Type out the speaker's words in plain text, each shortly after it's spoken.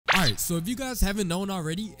Alright, so if you guys haven't known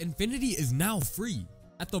already, Infinity is now free.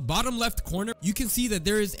 At the bottom left corner, you can see that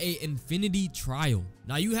there is a Infinity trial.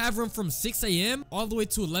 Now you have room from 6 a.m. all the way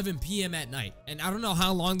to 11 p.m. at night. And I don't know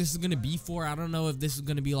how long this is going to be for. I don't know if this is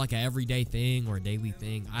going to be like an everyday thing or a daily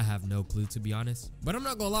thing. I have no clue, to be honest. But I'm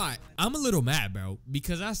not going to lie. I'm a little mad, bro,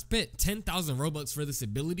 because I spent 10,000 Robux for this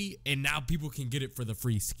ability and now people can get it for the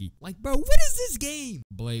free ski. Like, bro, what is this game?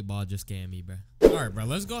 Blade Ball just scammed me, bro. All right, bro,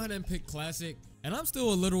 let's go ahead and pick Classic. And I'm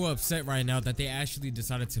still a little upset right now that they actually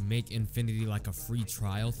decided to make Infinity like a free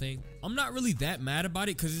trial thing. I'm not really that mad about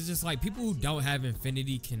it because it's just like people who don't have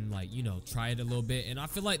Infinity can, like, you know, try it a little bit. And I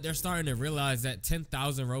feel like they're starting to realize that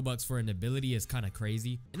 10,000 Robux for an ability is kind of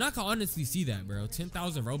crazy. And I can honestly see that, bro.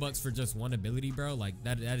 10,000 Robux for just one ability, bro. Like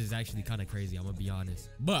that is actually kind of crazy. I'm gonna be honest.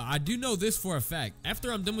 But I do know this for a fact.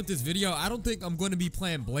 After I'm done with this video, I don't think I'm going to be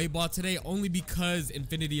playing Blade Ball today, only because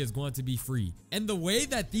Infinity is going to be free. And the way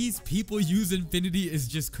that these people use Infinity is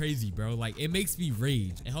just crazy, bro. Like, it makes me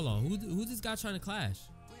rage. And hold on, who's this guy trying to clash?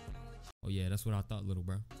 Oh yeah, that's what I thought, little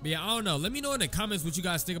bro. But yeah, I don't know. Let me know in the comments what you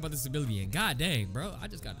guys think about this ability. And god dang, bro, I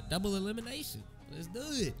just got a double elimination. Let's do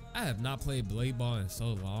it. I have not played Blade Ball in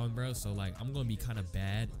so long, bro. So like, I'm gonna be kind of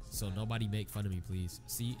bad. So nobody make fun of me, please.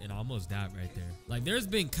 See, and I almost died right there. Like, there's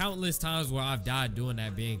been countless times where I've died doing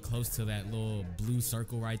that, being close to that little blue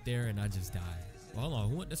circle right there, and I just died. Well, hold on,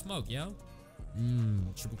 who went to smoke, yo?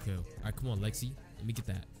 Triple kill. All right, come on, Lexi. Let me get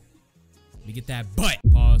that. Let me get that butt.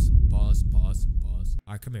 Pause.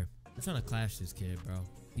 All right, come here. I'm trying to clash this kid, bro.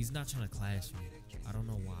 He's not trying to clash me. I don't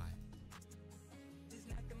know why.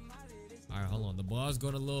 All right, hold on. The ball's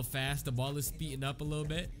going a little fast. The ball is speeding up a little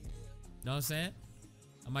bit. Know what I'm saying?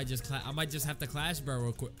 I might just have to clash, bro,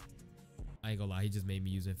 real quick. I ain't gonna lie. He just made me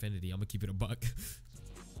use Infinity. I'm gonna keep it a buck.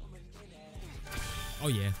 Oh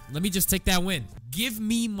yeah. Let me just take that win. Give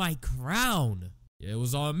me my crown. Yeah, it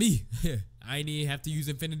was on me. I ain't even have to use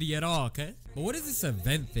Infinity at all, okay? But what is this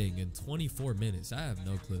event thing in 24 minutes? I have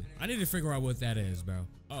no clue. I need to figure out what that is, bro.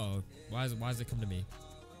 Uh-oh. Why does it come to me?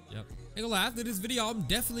 Yep. Ain't gonna lie, after this video, I'm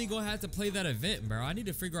definitely gonna have to play that event, bro. I need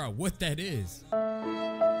to figure out what that is.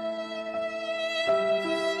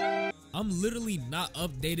 I'm literally not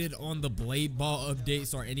updated on the Blade Ball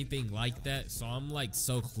updates or anything like that. So I'm like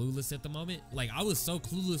so clueless at the moment. Like, I was so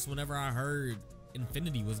clueless whenever I heard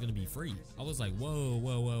Infinity was gonna be free. I was like,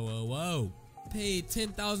 whoa. Paid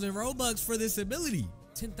 10,000 Robux for this ability.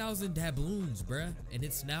 10,000 doubloons, bruh. And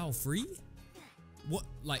it's now free? What?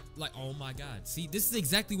 Like, oh my god. See, this is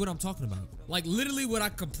exactly what I'm talking about. Like, literally what I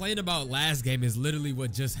complained about last game is literally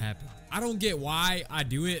what just happened. I don't get why I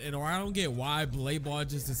do it, or I don't get why Blade Ball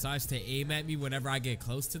just decides to aim at me whenever I get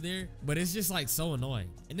close to there. But it's just like so annoying.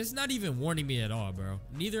 And it's not even warning me at all, bro.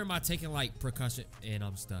 Neither am I taking like precaution, and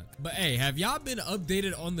I'm stuck. But hey, have y'all been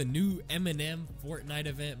updated on the new Eminem Fortnite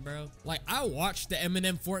event, bro? Like, I watched the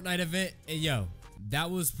Eminem Fortnite event, and yo,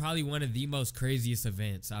 that was probably one of the most craziest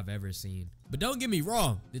events I've ever seen. But don't get me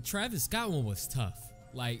wrong, the Travis Scott one was tough.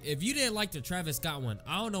 Like, if you didn't like the Travis Scott one,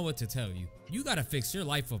 I don't know what to tell you. You gotta fix your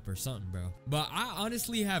life up or something, bro. But I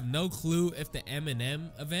honestly have no clue if the Eminem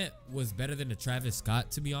event was better than the Travis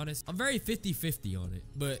Scott, to be honest. I'm very 50-50 on it.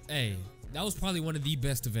 But hey, that was probably one of the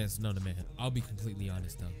best events known to man. I'll be completely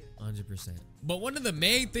honest though, 100%. But one of the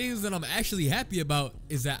main things that I'm actually happy about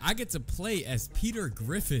is that I get to play as Peter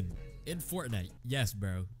Griffin in Fortnite. Yes,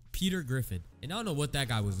 bro. Peter Griffin. And I don't know what that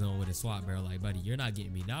guy was doing with his SWAT barrel. Like, buddy, you're not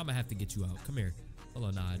getting me. Now I'm gonna have to get you out. Come here. Hold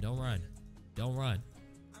on, nah, don't run. Don't run.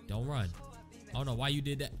 Don't run. I don't know why you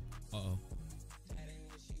did that. Uh-oh.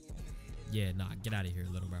 Yeah, nah, get out of here,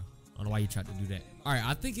 little bro. I don't know why you tried to do that. All right,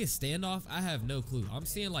 I think it's standoff. I have no clue. I'm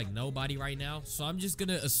seeing like nobody right now. So I'm just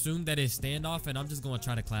gonna assume that it's standoff, and I'm just gonna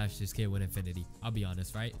try to clash this kid with Infinity. I'll be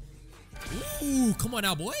honest, right? Ooh, come on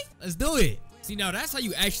now, boy. Let's do it. See, now that's how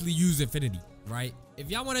you actually use Infinity, right? If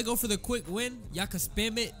y'all want to go for the quick win, y'all can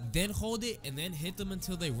spam it, then hold it, and then hit them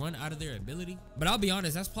until they run out of their ability. But I'll be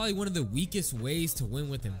honest, that's probably one of the weakest ways to win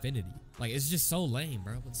with Infinity. Like, it's just so lame,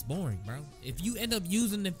 bro. It's boring, bro. If you end up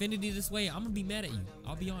using Infinity this way, I'm gonna be mad at you.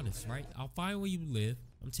 I'll be honest, right? I'll find where you live.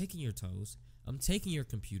 I'm taking your toes. I'm taking your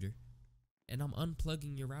computer. And I'm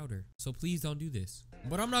unplugging your router. So please don't do this.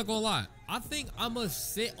 But I'm not gonna lie, I think I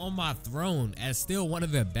must sit on my throne as still one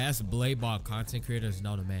of the best Blade Ball content creators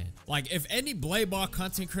known to man. Like, if any Blade Ball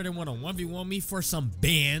content creator wanna 1v1 me for some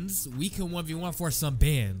bands, we can 1v1 for some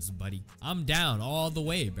bands, buddy. I'm down all the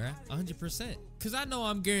way, bruh. 100%. Cause I know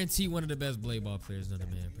I'm guaranteed one of the best Blade Ball players known to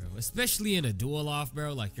man, bro. Especially in a duel off,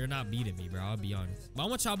 bro. Like, you're not beating me, bro. I'll be honest. But I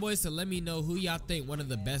want y'all boys to let me know who y'all think one of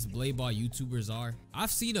the best Blade Ball YouTubers are. I've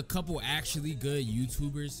seen a couple actually good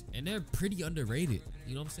YouTubers, and they're pretty underrated.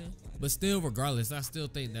 You know what I'm saying? But still, regardless, I still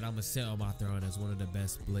think that I'm gonna sit on my throne as one of the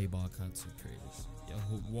best Blade Ball content creators.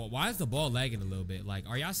 Yo, why is the ball lagging a little bit? Like,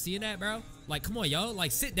 are y'all seeing that, bro? Like, come on, yo.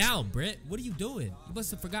 Like, sit down, Brent. What are you doing? You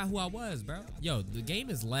must have forgot who I was, bro. Yo, the game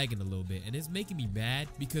is lagging a little bit, and it's making me mad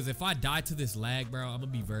because if I die to this lag, bro, I'm gonna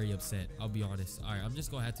be very upset. I'll be honest. All right, I'm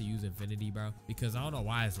just gonna have to use Infinity, bro, because I don't know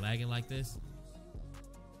why it's lagging like this.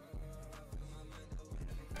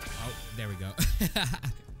 Oh, there we go.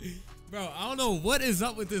 Bro, I don't know what is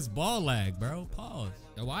up with this ball lag, bro. Pause.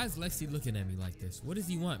 Now, why is Lexi looking at me like this? What does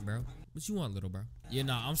he want, bro? What you want, little bro? Yeah,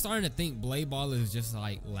 nah, I'm starting to think Blade Ball is just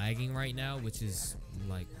like lagging right now, which is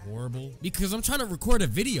like horrible because I'm trying to record a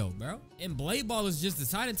video, bro. And Blade Ball is just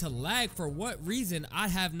deciding to lag for what reason? I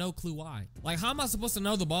have no clue why. Like, how am I supposed to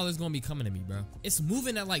know the ball is gonna be coming to me, bro? It's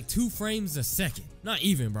moving at like 2 frames a second. Not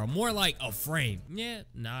even, bro. More like a frame. Yeah,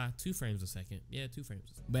 nah, 2 frames a second. Yeah, 2 frames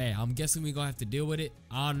a second. But yeah, I'm guessing we're gonna have to deal with it.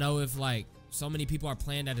 I don't know if like so many people are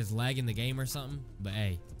playing that it's lagging the game or something, but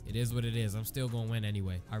hey, it is what it is. I'm still gonna win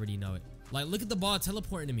anyway. I already know it. Like, look at the ball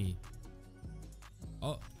teleporting to me.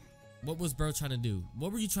 Oh, what was bro trying to do?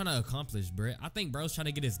 What were you trying to accomplish, bro? I think bro's trying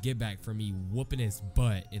to get his get back for me whooping his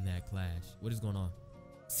butt in that clash. What is going on?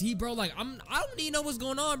 See, bro, like, I don't even know what's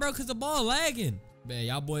going on, bro, because the ball lagging. Man,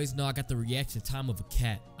 y'all boys know I got the reaction time of a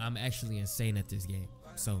cat. I'm actually insane at this game.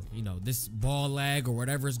 So, you know, this ball lag or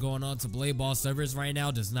whatever is going on to Blade Ball servers right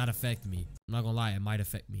now does not affect me. I'm not gonna lie, it might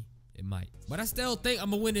affect me. It might. But I still think I'm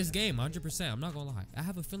gonna win this game 100%. I'm not gonna lie. I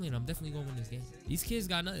have a feeling I'm definitely gonna win this game. These kids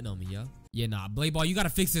got nothing on me, yo. Yeah, nah, Blade Ball, you gotta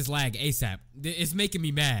fix this lag ASAP. It's making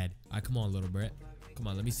me mad. All right, come on, little Brett. Come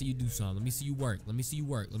on, let me see you do something. Let me see you work. Let me see you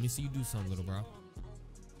work. Let me see you do something, little bro.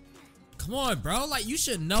 Come on, bro. Like, you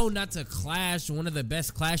should know not to clash one of the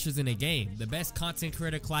best clashers in the game. The best content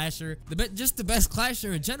creator clasher. Just the best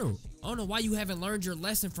clasher in general. I don't know why you haven't learned your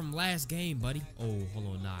lesson from last game, buddy. Oh, hold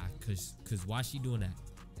on, nah. Cause why she doing that?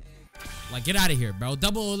 Like, get out of here, bro.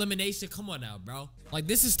 Double elimination. Come on now, bro. Like,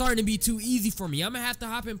 this is starting to be too easy for me. I'm gonna have to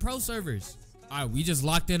hop in pro servers. All right, we just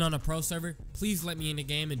locked in on a pro server. Please let me in the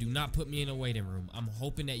game and do not put me in a waiting room. I'm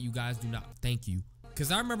hoping that you guys do not. Thank you. Because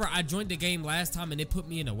I remember I joined the game last time and it put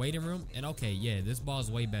me in a waiting room. And okay, yeah, this ball is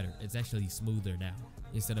way better. It's actually smoother now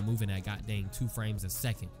instead of moving at goddamn 2 frames a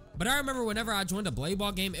second. But I remember whenever I joined a Blade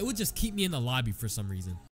Ball game, it would just keep me in the lobby for some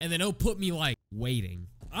reason. And then it'll put me like waiting.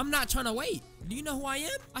 I'm not trying to wait. Do you know who I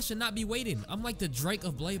am? I should not be waiting. I'm like the Drake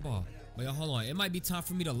of Blade Ball. But yo, hold on. It might be time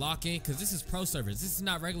for me to lock in because this is pro servers. This is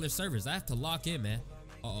not regular servers. I have to lock in, man.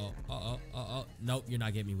 Nope, you're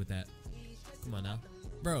not getting me with that. Come on now.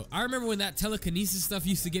 Bro, I remember when that telekinesis stuff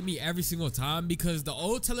used to get me every single time because the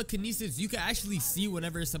old telekinesis, you can actually see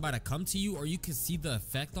whenever it's about to come to you or you can see the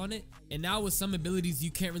effect on it. And now with some abilities,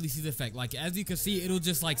 you can't really see the effect. Like, as you can see, it'll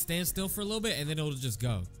just like stand still for a little bit and then it'll just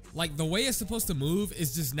go. Like, the way it's supposed to move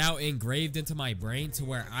is just now engraved into my brain to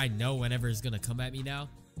where I know whenever it's gonna come at me now.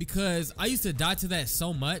 Because I used to die to that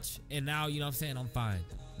so much and now, you know what I'm saying, I'm fine.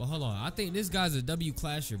 But hold on, I think this guy's a W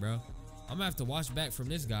clasher, bro. I'm gonna have to watch back from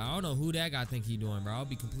this guy. I don't know who that guy think he doing, bro. I'll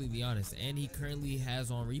be completely honest. And he currently has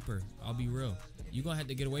on Reaper. I'll be real. You gonna have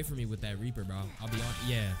to get away from me with that Reaper, bro. I'll be on.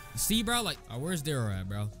 Yeah. See, bro? Like, where's Daryl at,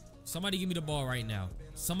 bro? Somebody give me the ball right now.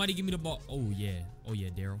 Somebody give me the ball. Oh, yeah. Oh,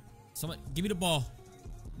 yeah, Daryl. Somebody give me the ball.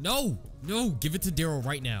 No. No. Give it to Daryl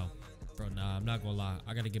right now. Bro, nah, I'm not gonna lie.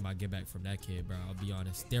 I gotta get my get back from that kid, bro. I'll be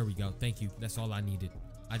honest. There we go. Thank you. That's all I needed.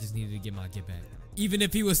 I just needed to get my get back. Even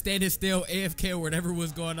if he was standing still, AFK or whatever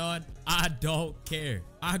was going on, I don't care.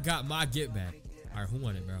 I got my get back. All right, who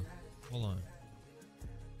won it, bro? Hold on.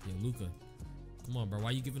 Yeah, Luca. Come on, bro.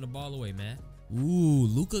 Why you giving the ball away, man? Ooh,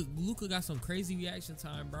 Luca got some crazy reaction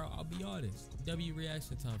time, bro. I'll be honest. W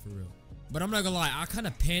reaction time for real. But I'm not gonna lie, I kind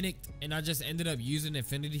of panicked and I just ended up using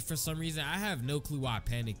Infinity for some reason. I have no clue why I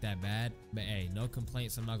panicked that bad. But hey, no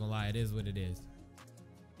complaints. I'm not gonna lie. It is what it is.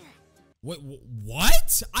 Wait,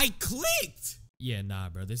 what? I clicked. Yeah, nah,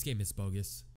 bro. This game is bogus.